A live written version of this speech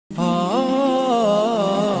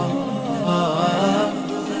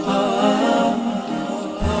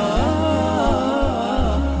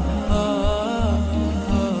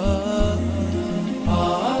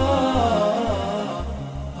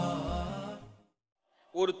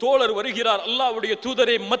ஒரு தோழர் வருகிறார், அல்லாஹ்வுடைய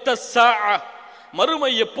தூதரே மத்த ஸாஅ,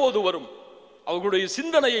 மறுமை எப்போது வரும்? அவர்களுடைய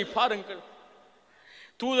சிந்தனையை பாருங்கள்.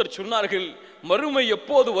 தூதர் சொன்னார்கள், மறுமை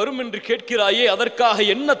எப்போது வரும் என்று கேட்கிறாயே, அதற்காக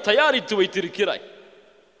என்ன தயாரித்து வைத்திருக்கிறாய்?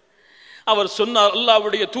 அவர் சொன்னார்,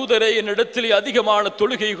 அல்லாஹ்வுடைய தூதரே, என்னிடத்திலே அதிகமான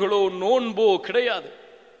தொழுகைகளோ நோன்போ கிடையாது.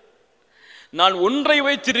 நான் ஒன்றை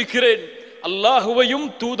வைத்திருக்கிறேன், அல்லாஹுவையும்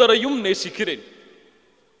தூதரையும் நேசிக்கிறேன்.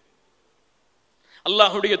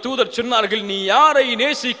 அல்லாஹ்வுடைய தூதர் சொன்னார்கள், நீ யாரை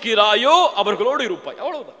நேசிக்கிறாயோ அவர்களோடு இருப்பாய்.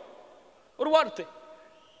 அவ்வளவுதான், ஒரு வார்த்தை.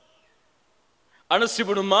 அனஸ்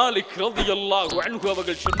இப்னு மாலிக் ரலியல்லாஹு அன்ஹு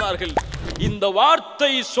அவர்கள் சொன்னார்கள், இந்த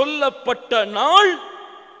வார்த்தை சொல்லப்பட்ட நாள்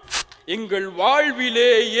எங்கள்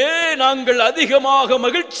வாழ்விலேயே நாங்கள் அதிகமாக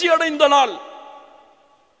மகிழ்ச்சி அடைந்த நாள்.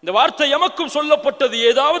 இந்த வார்த்தை எமக்கும் சொல்லப்பட்டது.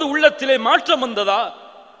 ஏதாவது உள்ளத்திலே மாற்றம் வந்ததா?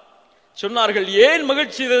 சொன்னார்கள், ஏன்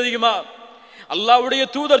மகிழ்ச்சி அதிகமா? அல்லாஹ்வுடைய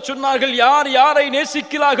தூதர் சொன்னார்கள், யார் யாரை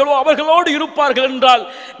நேசிக்கிறார்களோ அவர்களோடு இருப்பார்கள் என்றால்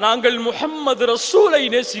நாங்கள் முஹம்மது ரசூலை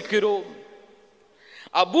நேசிக்கிறோம்,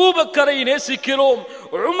 அபூபக்கரை நேசிக்கிறோம்,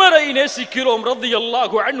 உமரை நேசிக்கிறோம்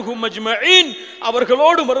ரலியல்லாஹு அன்ஹும் அஜ்மஈன்.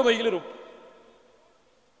 அவர்களோடு மறுமையில் இருப்போம்.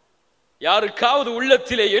 யாருக்காவது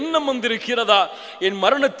உள்ளத்திலே எண்ணம் வந்திருக்கிறதா, என்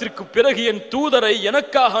மரணத்திற்கு பிறகு என் தூதரை,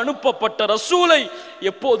 எனக்காக அனுப்பப்பட்ட ரசூலை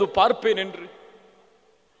எப்போது பார்ப்பேன் என்று?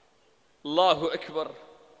 அல்லாஹு அக்பர்.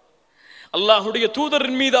 அல்லாஹ்வுடைய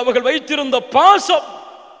தூதரின் மீது அவர்கள் வைத்திருந்த பாசம்.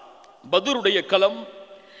 பத்ருடைய களம்,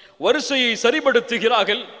 வரிசையை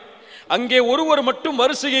சரிபடுத்துகிறார்கள். அங்கே ஒருவர் மட்டும்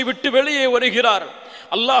வரிசையை விட்டு வெளியே வருகிறார்.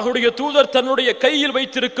 அல்லாஹ்வுடைய தூதர் தன்னுடைய கையில்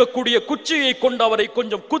வைத்திருக்கக்கூடிய குச்சியை கொண்டு அவரை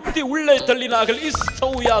கொஞ்சம் குத்தி உள்ளே தள்ளினார்கள்.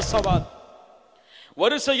 இஸ்தௌயா சவாத்,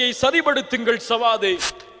 வரிசையை சரிபடுத்துங்கள் சவாதே.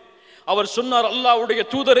 அவர் சொன்னார், அல்லாஹ்வுடைய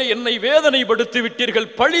தூதரை, என்னை வேதனைப்படுத்தி விட்டீர்கள்,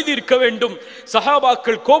 பழி தீர்க்க வேண்டும்.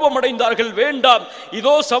 சஹாபாக்கள் கோபமடைந்தார்கள். வேண்டாம்,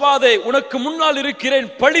 இதோ சவாதே, உனக்கு முன்னால் இருக்கிறேன்,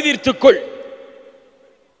 பழி தீர்த்துக்கொள்.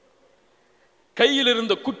 கையில்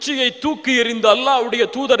இருந்த குச்சியை தூக்கி எறிந்த அல்லாஹ்வுடைய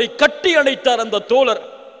தூதரை கட்டி அணைத்தார் அந்த தோழர்.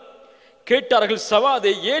 கேட்டார்கள்,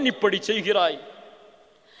 சவாதே, ஏன் இப்படி செய்கிறாய்?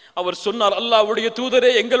 அவர் சொன்னார், அல்லாஹ்வுடைய தூதரே,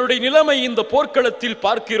 எங்களுடைய நிலைமை இந்த போர்க்களத்தில்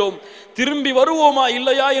பார்க்கிறோம். திரும்பி வருவோமா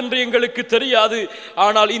இல்லையா என்று எங்களுக்கு தெரியாது.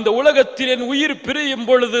 ஆனால் இந்த உலகத்தில் என் உயிர் பிரியும்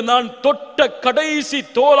பொழுது நான் தொட்ட கடைசி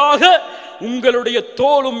தோளாக உங்களுடைய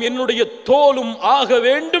தோளும் என்னுடைய தோளும் ஆக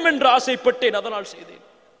வேண்டும் என்று ஆசைப்பட்டேன், அதனால் செய்தேன்.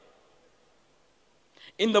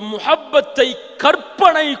 இந்த முஹப்பத்தை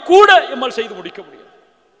கற்பனை கூட எம்மால் செய்து முடிக்க முடியாது.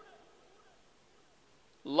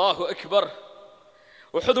 அல்லாஹு அக்பர்.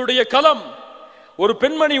 உஹதுடைய களம், ஒரு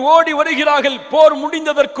பெண்மணி ஓடி வருகிறார்கள். போர்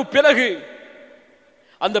முடிந்ததற்கு பிறகு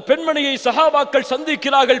அந்த பெண்மணியை சஹாபாக்கள்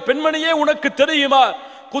சந்திக்கிறார்கள். பெண்மணியே, உனக்கு தெரியுமா,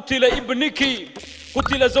 குத்தில இப்னிகி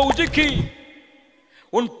குத்தில ஜௌஜிகி,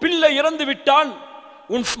 உன் பிள்ளை இறந்து விட்டான்,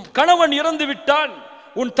 உன் கணவன் இறந்து விட்டான்,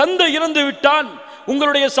 உன் தந்தை இறந்து விட்டான்,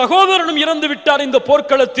 உங்களுடைய சகோதரனும் இறந்து விட்டார் இந்த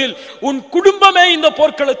போர்க்களத்தில், உன் குடும்பமே இந்த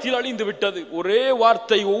போர்க்களத்தில் அழிந்து விட்டது. ஒரே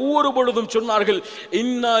வார்த்தை ஒவ்வொரு பொழுதும் சொன்னார்கள்,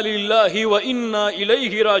 இன்னா லில்லாஹி வ இன்னா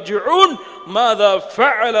இலைஹி ராஜிஊன் மாதா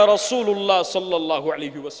ஃபஅல ரசூலுல்லாஹ் ஸல்லல்லாஹு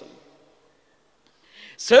அலைஹி வஸல்லம்.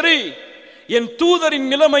 சரி, என் தூதரின்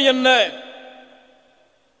நிலைமை என்ன?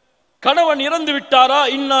 கணவன் இறந்து விட்டாரா?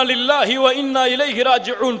 இன்னா லில்லாஹி வ இன்னா இலைஹி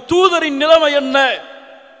ராஜிஊன். தூதரின் நிலைமை என்ன?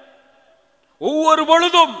 ஒவ்வொரு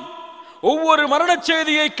பொழுதும், ஒவ்வொரு மரண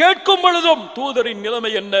செய்தியை கேட்கும் பொழுதும் தூதரின்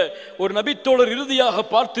நிலைமை என்ன? ஒரு நபித்தோழர் இறுதியாக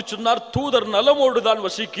பார்த்து சொன்னார், தூதர் நலமோடு தான்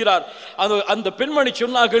வசிக்கிறார். அந்த பெண்மணி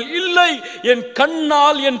சொன்னார்கள், இல்லை, என்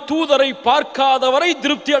கண்ணால் என் தூதரை பார்க்காதவரை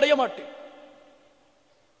திருப்தி அடைய மாட்டேன்.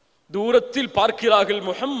 தூரத்தில் பார்க்கிறார்கள்.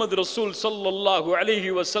 முஹம்மது ரசூல் ஸல்லல்லாஹு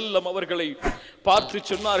அலைஹி வஸல்லம் அவர்களை பார்த்து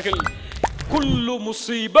சொன்னார்கள், குல்லு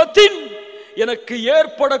முஸீபத்தின், எனக்கு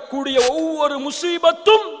ஏற்படக்கூடிய ஒவ்வொரு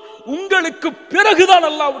முஸீபத்தும் உங்களுக்கு பிறகுதான்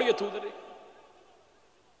அல்லாஹ்வுடைய தூதரே.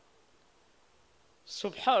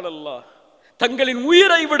 சுப்ஹானல்லாஹ். தங்களின்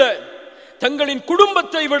உயிரை விட, தங்களின்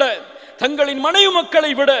குடும்பத்தை விட, தங்களின் மனைவி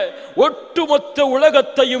மக்களை விட, ஒட்டுமொத்த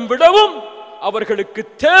உலகத்தையும் விடவும் அவர்களுக்கு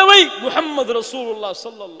தேவை முஹம்மது ரசூலுல்லாஹ்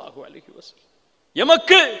ஸல்லல்லாஹு அலைஹி வஸல்லம்.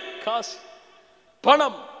 எமக்கு காசு,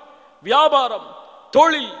 பணம், வியாபாரம்,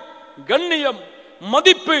 தொழில், கண்ணியம்,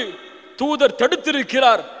 மதிப்பு தூதர்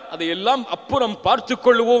தடுத்திருக்கிறார். அதையெல்லாம் அப்புறம் பார்த்து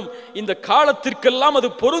கொள்வோம். இந்த காலத்திற்கெல்லாம் அது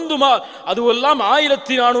பொருந்துமா? அதுவெல்லாம்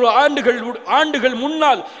 1400 ஆண்டுகள்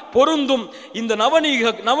முன்னால் பொருந்தும். இந்த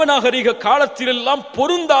நவநாகரிக காலத்திலெல்லாம்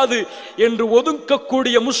பொருந்தாது என்று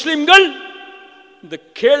ஒதுக்கக்கூடிய முஸ்லிம்கள் இந்த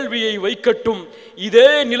கேள்வியை வைக்கட்டும். இதே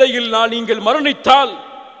நிலையில் நீங்கள் மரணித்தால்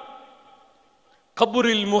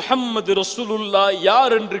கபூரில் முஹம்மது ரசூலுல்லாஹ்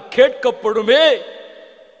யார் என்று கேட்கப்படுமே,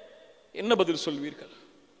 என்ன பதில் சொல்வீர்கள்?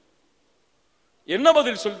 என்ன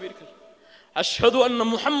பதில் சொல்வீர்கள்? அஷ்ஹது அன்ன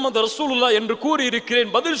முஹம்மது ரசூலுல்லாஹ் என்று கூறி இருக்கிறேன்,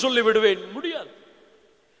 பதில் சொல்லி விடுவேன். முடியாது.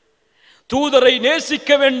 தூதரை நேசிக்க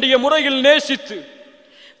வேண்டிய முறையில் நேசித்து,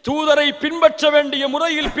 தூதரை பின்பற்ற வேண்டிய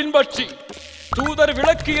முறையில் பின்பற்றி, தூதர்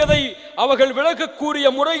விளக்கியதை அவர்கள் விளக்கக்கூடிய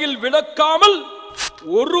முறையில் விளக்காமல்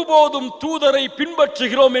ஒருபோதும் தூதரை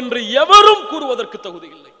பின்பற்றுகிறோம் என்று எவரும் கூறுவதற்கு தகுதி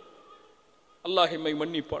இல்லை. அல்லாஹ் எம்மை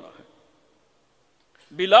மன்னிப்பானாக.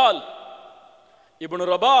 பிலால் இப்னு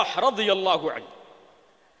ரபாஹ் ரலியல்லாஹு அன்ஹு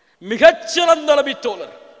மிகச்சிறந்த நபி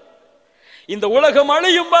தோழர். இந்த உலகம்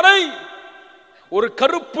அழியும் வரை ஒரு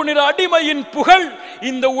கருப்பு நிற அடிமையின் புகழ்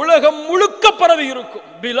இந்த உலகம் முழுக்க பரவி இருக்கும்.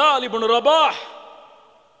 பிலால் இப்னு ரபாஹ்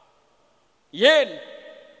ஏன்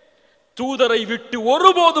தூதரை விட்டு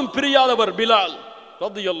ஒருபோதும் பிரியாதவர் பிலால்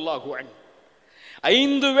ரலியல்லாஹு அன்ஹு.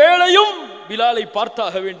 5 வேளையும் பிலாலை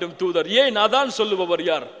பார்த்தாக வேண்டும் தூதர். ஏன் அதான் சொல்லுபவர்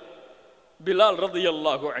யார்? பிலால்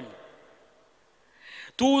ரலியல்லாஹு அன்ஹு.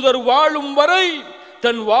 தூதர் வாழும் வரை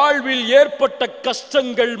தன் வாழ்வில் ஏற்பட்ட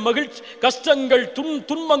கஷ்டங்கள், கஷ்டங்கள்,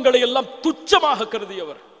 துன்பங்களை எல்லாம் துச்சமாக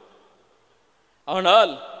கருதியவர்.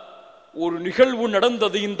 ஆனால் ஒரு நிகழ்வு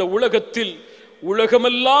நடந்தது இந்த உலகத்தில்.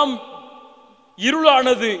 உலகமெல்லாம்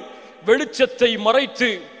இருளானது, வெளிச்சத்தை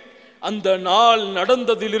மறைத்து அந்த நாள்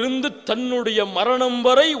நடந்ததிலிருந்து தன்னுடைய மரணம்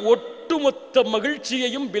வரை ஒட்டுமொத்த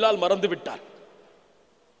மகிழ்ச்சியையும் பிலால் மறந்துவிட்டார்.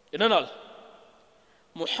 என்ன நாள்?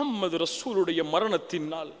 முஹம்மது ரசூலுடைய மரணத்தின்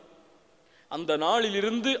நாள். அந்த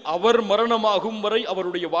நாளிலிருந்து அவர் மரணமாகும் வரை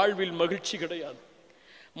அவருடைய வாழ்வில் மகிழ்ச்சி கிடையாது.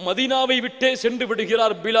 மதீனாவை விட்டே சென்று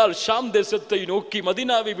விடுகிறார் பிலால். ஷாம் தேசத்தை நோக்கி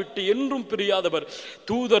மதீனாவை விட்டு என்றும் பிரியாதவர்.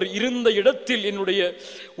 தூதர் இருந்த இடத்தில் என்னுடைய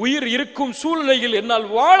உயிர் இருக்கும் சூழ்நிலையில் என்னால்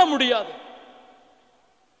வாழ முடியாது.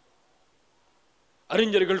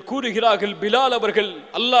 அறிஞர்கள் கூறுகிறார்கள், பிலால் அவர்கள்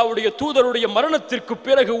அல்லாஹ்வுடைய தூதருடைய மரணத்திற்கு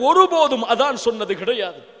பிறகு ஒருபோதும் அதான் சொன்னது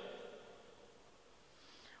கிடையாது.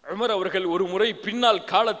 உமர் அவர்கள் ஒரு முறை பின்னால்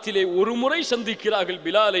காலத்திலே ஒரு முறை சந்திக்கிறார்கள்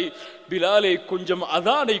பிலாலை. பிலாலே கொஞ்சம்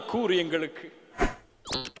அதானை கூறு எங்களுக்கு.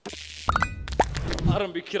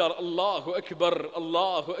 ஆரம்பிக்கிறார், அல்லாஹு அக்பர்,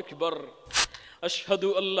 அல்லாஹு அக்பர், அஷ்ஹது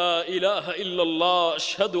அல்லா இலாஹ இல்லல்லாஹ்,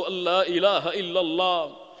 அஷ்ஹது அல்லா இலாஹ இல்லல்லாஹ்,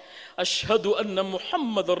 அஷ்ஹது அன்ன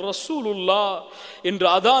முஹம்மதர் ரசூலுல்லாஹ் என்ற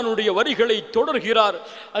அதானுடைய வரிகளை தொடர்கிறார்.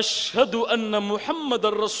 அஷ்ஹது அன்ன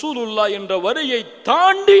முஹம்மதர் ரசூலுல்லாஹ் என்ற வரியை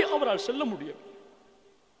தாண்டி அவரால் செல்ல முடியும்.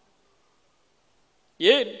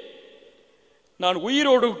 ஏன்? நான்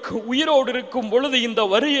உயிரோடு இருக்கும் பொழுது இந்த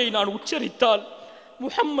வரியை நான் உச்சரித்தால்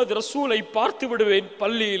முஹம்மது ரசூலை பார்த்து விடுவேன்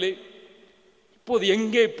பள்ளியிலே. இப்போது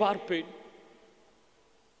எங்கே பார்ப்பேன்?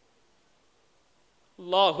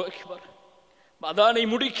 அல்லாஹு அக்பர். அதானை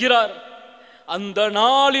முடிக்கிறார். அந்த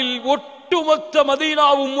நாளில் ஒட்டுமொத்த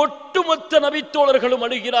மதீனாவும் ஒட்டுமொத்த நபித்தோழர்களும்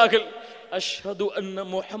அழுகிறார்கள். அஷ்ஹது அன்ன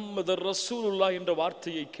முஹம்மதர் ரசூலுல்லாஹ் என்ற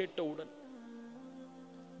வார்த்தையை கேட்டவுடன்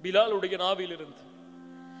பிலாலுடைய நாவிலிருந்து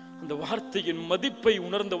அந்த வார்த்தையின் மதிப்பை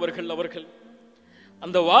உணர்ந்தவர்கள் அவர்கள்,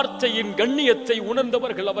 அந்த வார்த்தையின் கண்ணியத்தை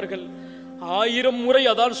உணர்ந்தவர்கள் அவர்கள். 1000 முறை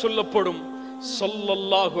அதான் சொல்லப்படும்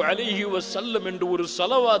ஸல்லல்லாஹு அலைஹி வஸல்லம் என்று ஒரு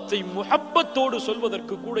ஸலவாத்தை முஹப்பத்தோடு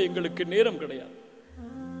சொல்வதற்கு கூட எங்களுக்கு நேரம் கிடையாது.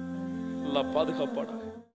 அல்லாஹ் பாதுகாப்பானாக.